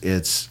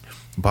it's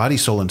body,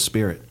 soul, and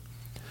spirit.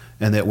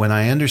 And that when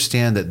I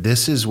understand that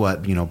this is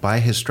what, by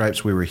his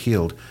stripes we were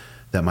healed,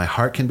 that my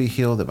heart can be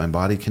healed, that my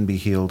body can be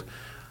healed.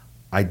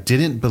 I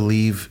didn't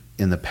believe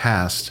in the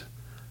past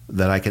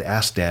that I could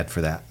ask Dad for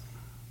that.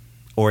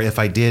 Or if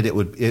I did,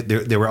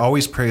 there were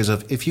always prayers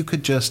of, if you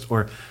could just,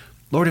 or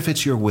Lord, if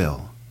it's your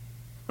will.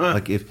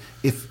 Like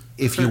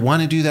if you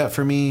want to do that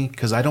for me,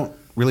 because I don't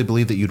really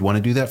believe that you'd want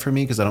to do that for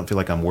me, because I don't feel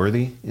like I'm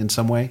worthy in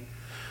some way.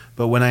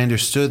 But when I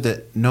understood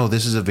that, no,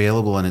 this is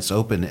available and it's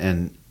open,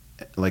 and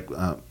like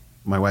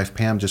my wife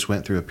Pam just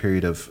went through a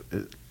period of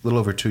a little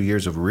over 2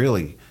 years of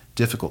really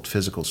difficult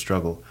physical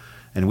struggle.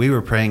 And we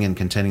were praying and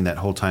contending that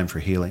whole time for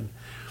healing.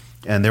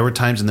 And there were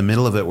times in the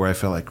middle of it where I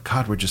felt like,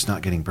 God, we're just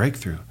not getting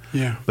breakthrough.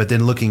 Yeah. But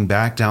then looking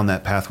back down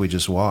that path we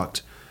just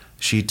walked,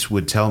 she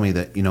would tell me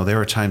that, there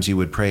were times you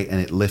would pray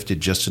and it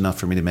lifted just enough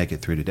for me to make it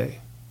through today.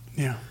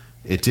 Yeah.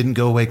 It didn't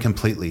go away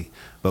completely,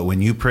 but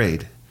when you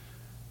prayed,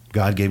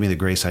 God gave me the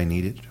grace I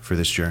needed for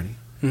this journey.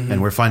 Mm-hmm.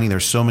 And we're finding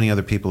there's so many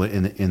other people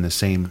in the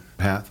same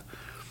path.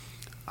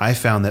 I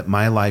found that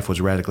my life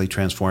was radically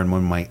transformed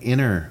when my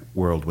inner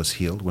world was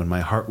healed, when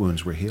my heart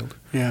wounds were healed.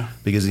 Yeah.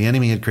 Because the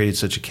enemy had created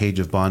such a cage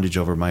of bondage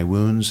over my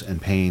wounds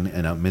and pain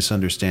and a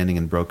misunderstanding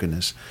and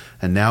brokenness.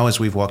 And now as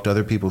we've walked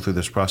other people through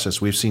this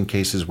process, we've seen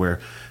cases where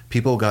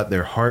people got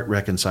their heart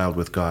reconciled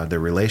with God, their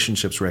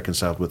relationships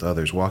reconciled with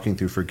others, walking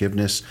through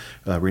forgiveness,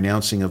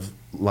 renouncing of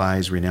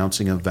lies,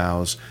 renouncing of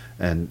vows,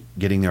 and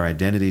getting their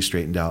identity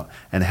straightened out,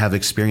 and have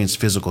experienced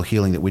physical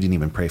healing that we didn't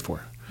even pray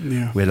for.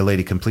 Yeah. We had a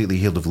lady completely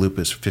healed of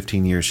lupus.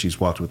 15 years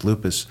she's walked with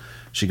lupus.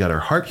 She got her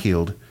heart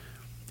healed,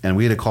 and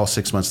we had a call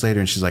 6 months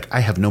later, and she's like, I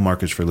have no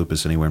markers for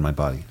lupus anywhere in my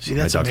body. See,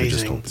 that's my doctor amazing.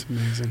 just told me.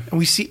 It's amazing.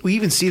 And we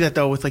even see that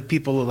though with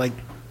people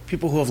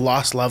who have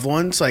lost loved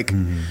ones, like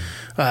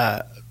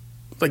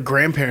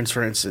grandparents,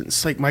 for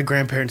instance. Like my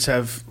grandparents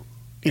have,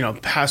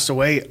 passed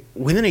away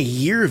within a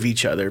year of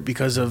each other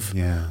because of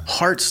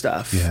heart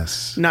stuff.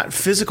 Yes. Not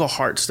physical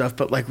heart stuff,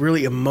 but like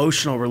really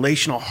emotional,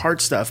 relational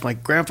heart stuff. My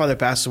grandfather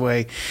passed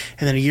away,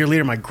 and then a year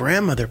later, my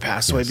grandmother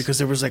passed away because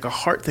there was like a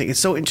heart thing. It's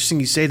so interesting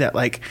you say that.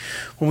 Like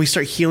when we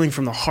start healing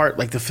from the heart,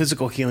 like the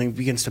physical healing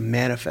begins to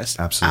manifest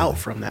out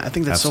from that. I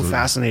think that's so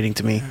fascinating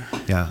to me.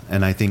 Yeah,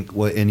 and I think,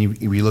 and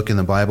you look in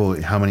the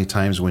Bible, how many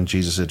times when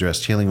Jesus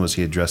addressed healing was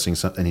he addressing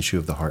an issue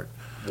of the heart?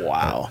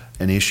 Wow.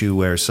 An issue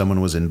where someone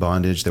was in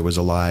bondage, there was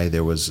a lie,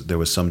 there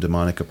was some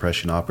demonic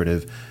oppression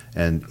operative,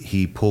 and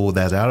he pulled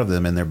that out of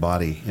them and their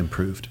body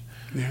improved.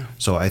 Yeah.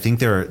 So I think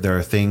there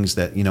are things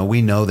that,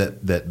 we know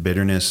that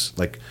bitterness,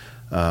 like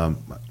I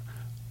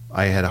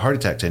had a heart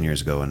attack 10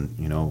 years ago,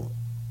 and,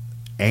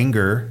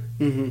 anger,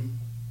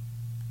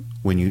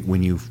 when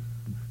you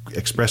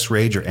express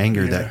rage or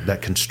anger,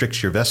 that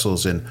constricts your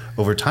vessels, and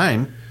over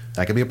time,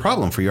 That could be a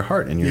problem for your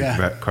heart and your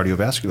Yeah.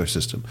 cardiovascular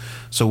system.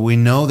 So we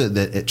know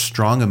that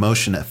strong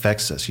emotion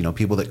affects us.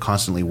 People that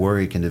constantly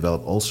worry can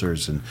develop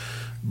ulcers,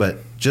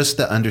 but just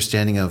the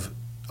understanding of,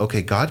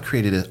 okay, God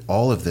created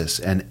all of this,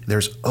 and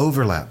there's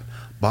overlap.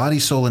 Body,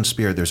 soul, and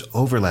spirit, there's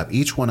overlap.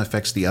 Each one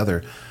affects the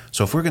other.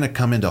 So if we're going to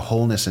come into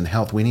wholeness and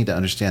health, we need to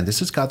understand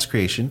this is God's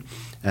creation,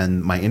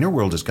 and my inner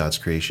world is God's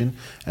creation,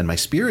 and my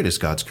spirit is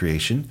God's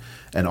creation,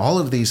 and all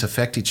of these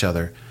affect each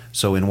other.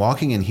 So in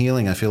walking in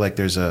healing, I feel like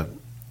there's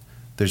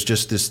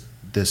just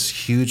this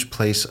huge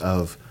place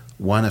of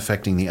one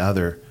affecting the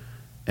other,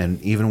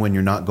 and even when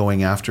you're not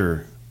going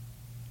after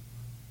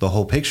the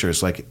whole picture,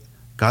 it's like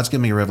God's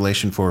given me a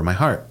revelation for my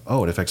heart.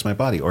 Oh, it affects my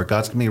body. Or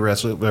God's given me a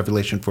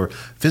revelation for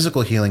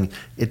physical healing.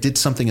 It did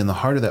something in the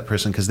heart of that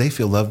person because they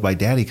feel loved by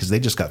Daddy because they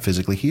just got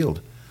physically healed,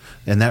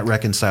 and that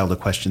reconciled a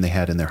question they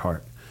had in their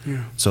heart.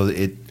 Yeah. So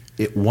it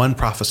one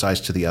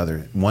prophesies to the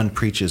other, one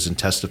preaches and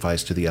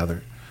testifies to the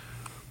other.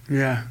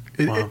 Yeah.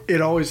 Wow.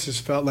 It always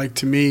just felt like,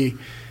 to me,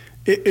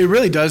 it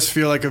really does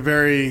feel like a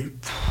very,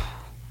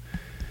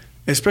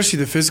 especially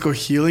the physical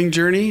healing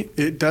journey,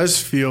 it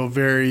does feel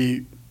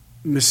very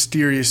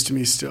mysterious to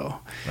me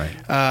still.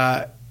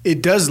 Right.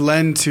 It does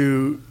lend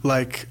to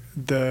like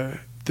the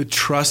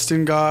trust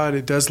in God.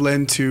 It does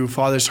lend to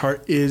Father's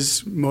heart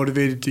is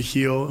motivated to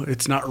heal.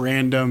 It's not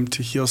random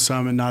to heal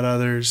some and not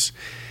others.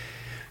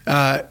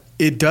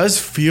 It does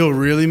feel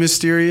really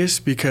mysterious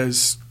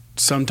because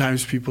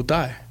sometimes people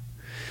die.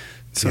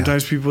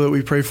 Sometimes people that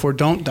we pray for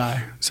don't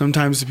die.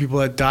 Sometimes the people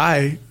that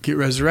die get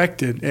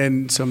resurrected,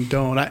 and some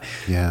don't.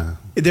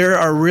 There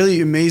are really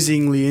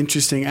amazingly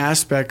interesting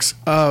aspects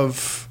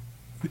of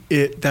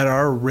it that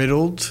are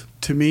riddled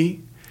to me,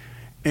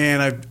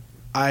 and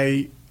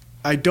I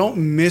don't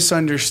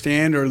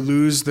misunderstand or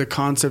lose the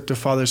concept of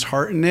Father's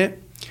heart in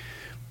it,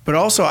 but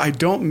also I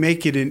don't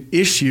make it an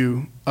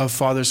issue of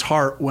Father's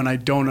heart when I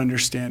don't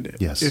understand it.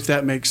 Yes. If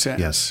that makes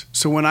sense. Yes.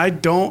 So when I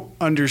don't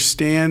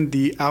understand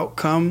the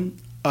outcome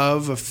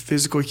of a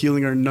physical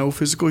healing or no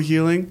physical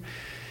healing,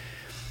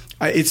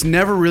 it's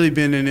never really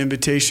been an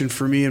invitation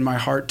for me in my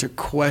heart to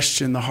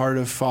question the heart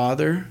of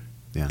Father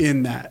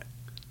in that.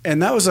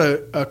 And that was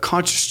a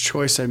conscious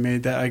choice I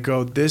made, that I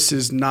go, this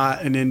is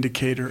not an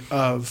indicator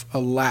of a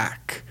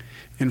lack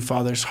in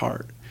Father's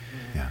heart.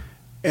 Yeah.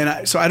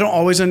 And so I don't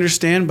always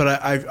understand,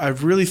 but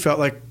I've really felt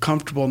like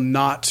comfortable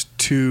not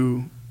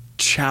to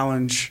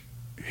challenge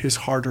his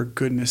heart or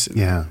goodness in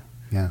that.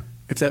 Yeah.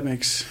 If that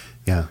makes...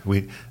 Yeah,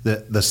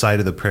 the side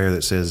of the prayer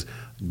that says,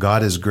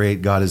 God is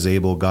great, God is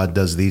able, God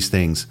does these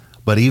things.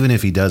 But even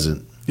if he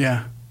doesn't,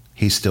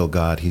 he's still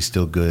God, he's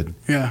still good.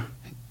 Yeah.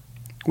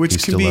 Which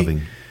he's can still be,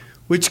 loving.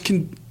 Which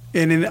can,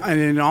 and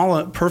in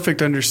all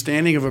perfect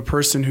understanding of a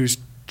person who's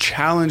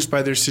challenged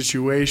by their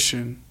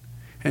situation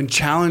and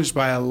challenged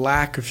by a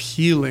lack of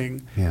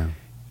healing,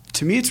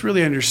 to me it's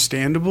really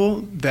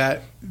understandable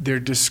that they're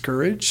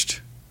discouraged.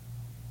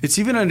 It's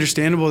even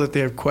understandable that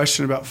they have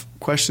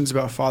questions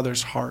about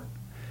Father's heart.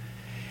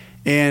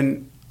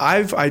 And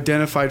I've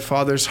identified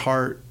Father's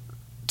heart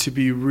to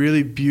be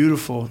really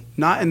beautiful,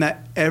 not in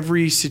that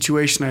every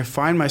situation I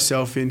find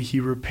myself in, he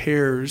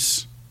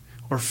repairs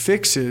or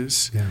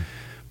fixes,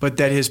 but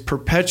that his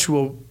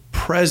perpetual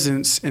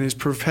presence and his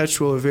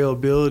perpetual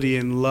availability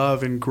and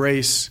love and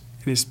grace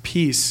and his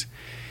peace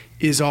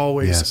is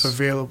always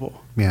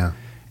available. Yeah.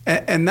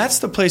 And that's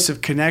the place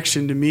of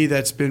connection to me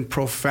that's been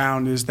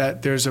profound, is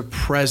that there's a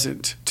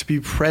present, to be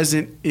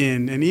present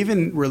in, and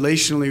even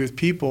relationally with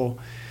people.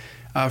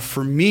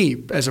 For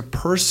me, as a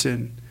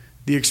person,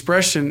 the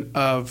expression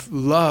of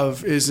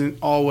love isn't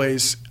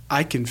always,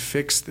 I can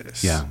fix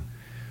this. Yeah.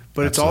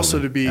 But it's also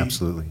to be,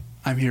 absolutely,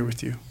 I'm here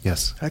with you.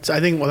 Yes. I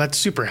think that's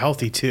super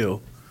healthy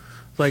too.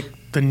 Like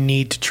the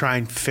need to try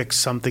and fix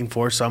something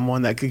for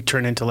someone that could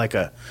turn into like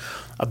a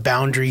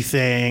boundary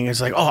thing. It's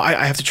like,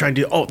 I have to try and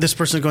do, this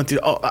person's going through,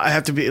 I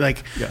have to be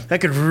like,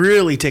 that could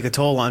really take a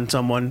toll on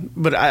someone.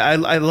 But I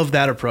love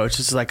that approach.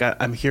 It's like,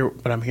 I'm here,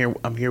 but I'm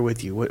here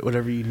with you,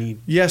 whatever you need.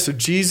 Yeah. So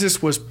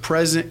Jesus was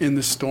present in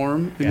the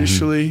storm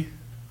initially.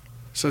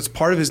 So it's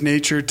part of his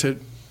nature to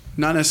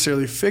not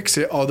necessarily fix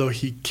it, although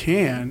he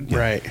can.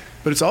 Right.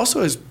 But it's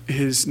also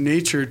his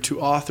nature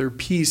to author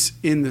peace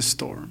in the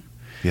storm.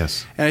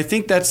 Yes. And I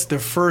think that's the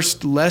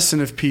first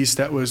lesson of peace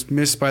that was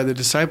missed by the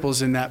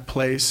disciples in that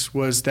place,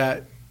 was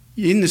that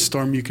in the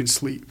storm you can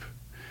sleep.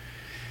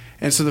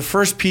 And so the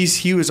first piece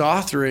he was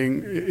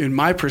authoring, in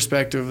my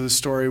perspective of the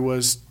story,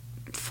 was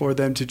for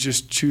them to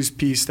just choose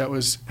peace that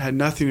had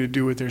nothing to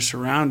do with their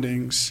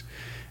surroundings.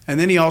 And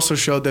then he also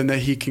showed them that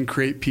he can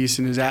create peace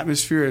in his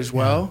atmosphere as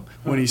well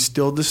when he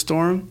stilled the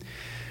storm.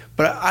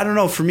 But I don't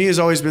know, for me it's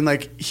always been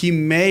like, he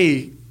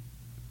may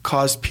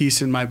cause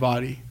peace in my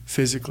body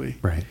physically.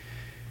 Right.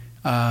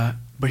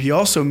 But he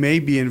also may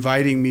be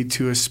inviting me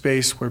to a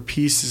space where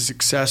peace is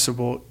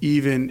accessible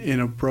even in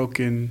a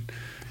broken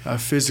a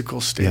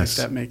physical state, Yes. if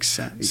that makes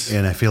sense.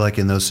 And I feel like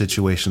in those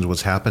situations,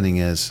 what's happening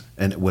is,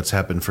 and what's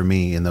happened for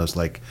me in those,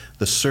 like,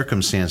 the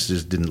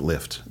circumstances didn't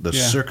lift. The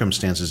Yeah.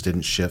 circumstances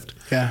didn't shift.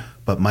 Yeah.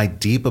 But my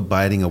deep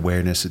abiding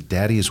awareness that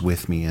Daddy is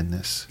with me in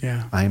this.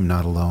 Yeah. I am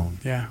not alone.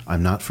 Yeah.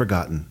 I'm not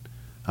forgotten.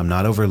 I'm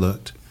not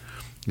overlooked.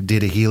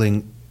 Did a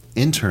healing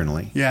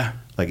internally. Yeah.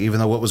 Like, even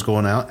though what was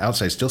going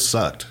outside still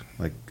sucked.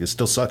 Like, it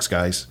still sucks,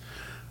 guys.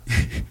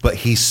 But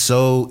he's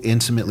so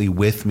intimately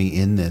with me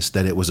in this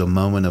that it was a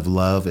moment of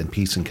love and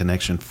peace and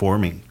connection for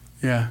me,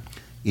 Yeah.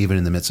 even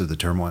in the midst of the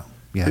turmoil.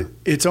 Yeah.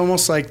 It's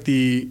almost like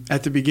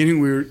at the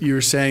beginning you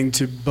were saying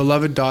to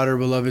beloved daughter,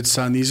 beloved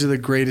son, these are the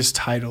greatest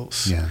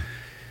titles. Yeah.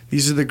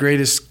 These are the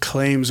greatest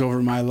claims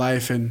over my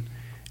life. And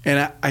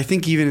I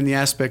think even in the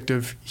aspect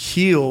of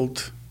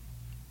healed,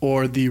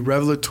 or the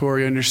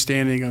revelatory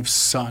understanding of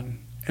son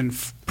and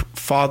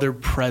father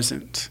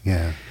present.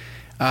 Yeah.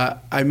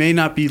 I may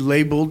not be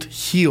labeled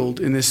healed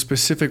in this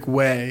specific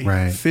way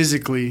Right.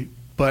 physically,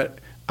 but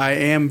I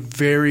am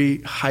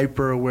very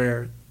hyper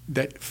aware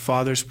that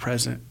Father's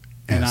present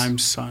and Yes. I'm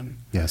son.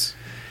 Yes.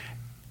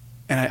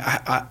 And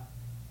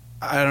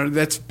I don't.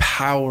 That's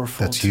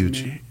powerful. That's to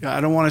huge. me.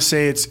 I don't want to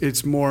say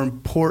it's more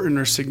important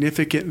or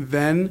significant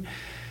than,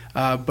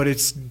 but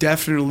it's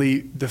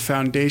definitely the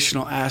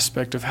foundational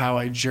aspect of how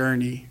I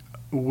journey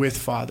with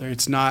Father.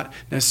 It's not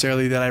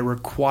necessarily that I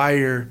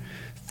require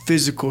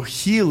physical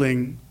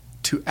healing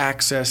to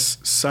access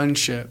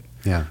sonship.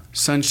 Yeah.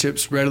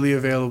 Sonship's readily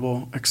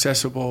available,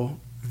 accessible.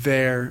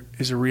 There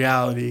is a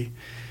reality,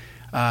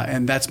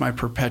 and that's my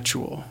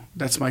perpetual.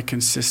 That's my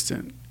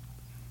consistent.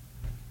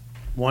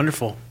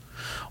 Wonderful.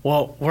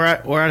 Well, we're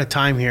out of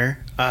time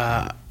here.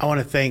 I want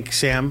to thank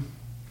Sam,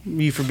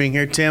 you for being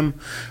here. Tim,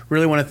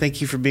 really want to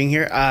thank you for being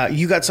here.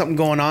 You got something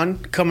going on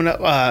coming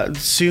up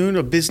soon,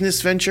 a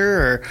business venture,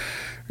 or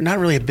not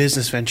really a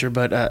business venture,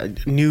 but a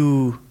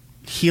new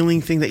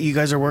healing thing that you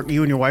guys you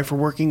and your wife are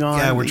working on?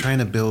 Yeah, we're trying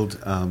to build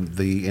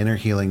the inner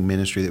healing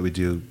ministry that we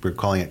do. We're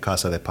calling it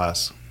Casa de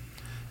Paz.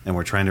 And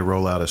we're trying to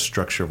roll out a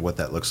structure of what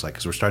that looks like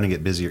because we're starting to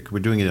get busier. We're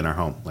doing it in our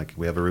home. Like,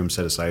 we have a room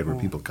set aside where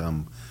people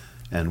come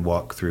and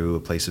walk through a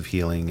place of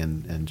healing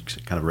and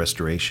kind of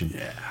restoration.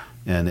 Yeah.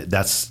 And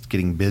that's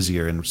getting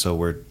busier, and so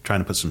we're trying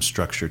to put some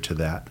structure to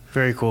that.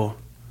 Very cool.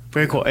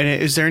 Very cool. And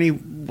is there any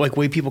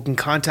way people can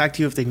contact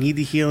you if they need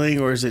the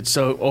healing, or is it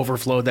so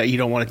overflowed that you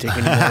don't want to take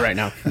any more right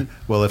now?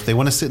 Well, if they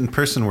want to sit in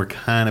person, we're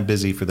kind of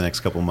busy for the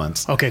next couple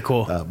months. Okay,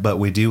 cool. But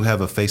we do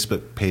have a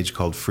Facebook page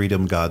called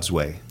Freedom God's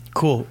Way.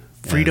 Cool.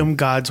 Freedom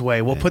God's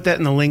Way. We'll put that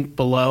in the link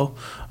below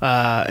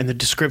in the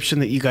description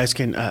that you guys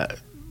can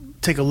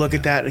take a look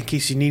at that in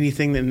case you need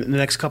anything in the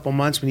next couple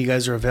months when you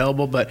guys are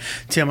available. But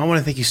Tim, I want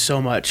to thank you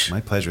so much.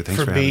 My pleasure.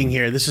 Thanks for being having me.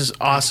 here. This is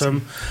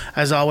awesome.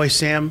 As always,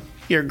 Sam,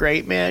 you're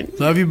great, man.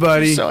 Love you,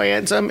 buddy. You're so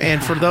handsome.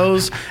 And for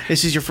those,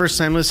 this is your first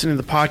time listening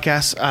to the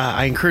podcast,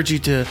 I encourage you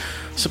to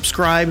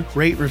subscribe,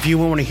 rate, review.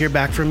 We want to hear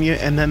back from you.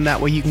 And then that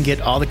way you can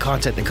get all the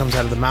content that comes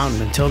out of the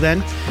mountain. Until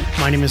then,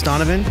 my name is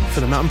Donovan for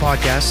the Mountain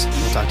Podcast.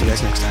 We'll talk to you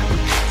guys next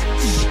time.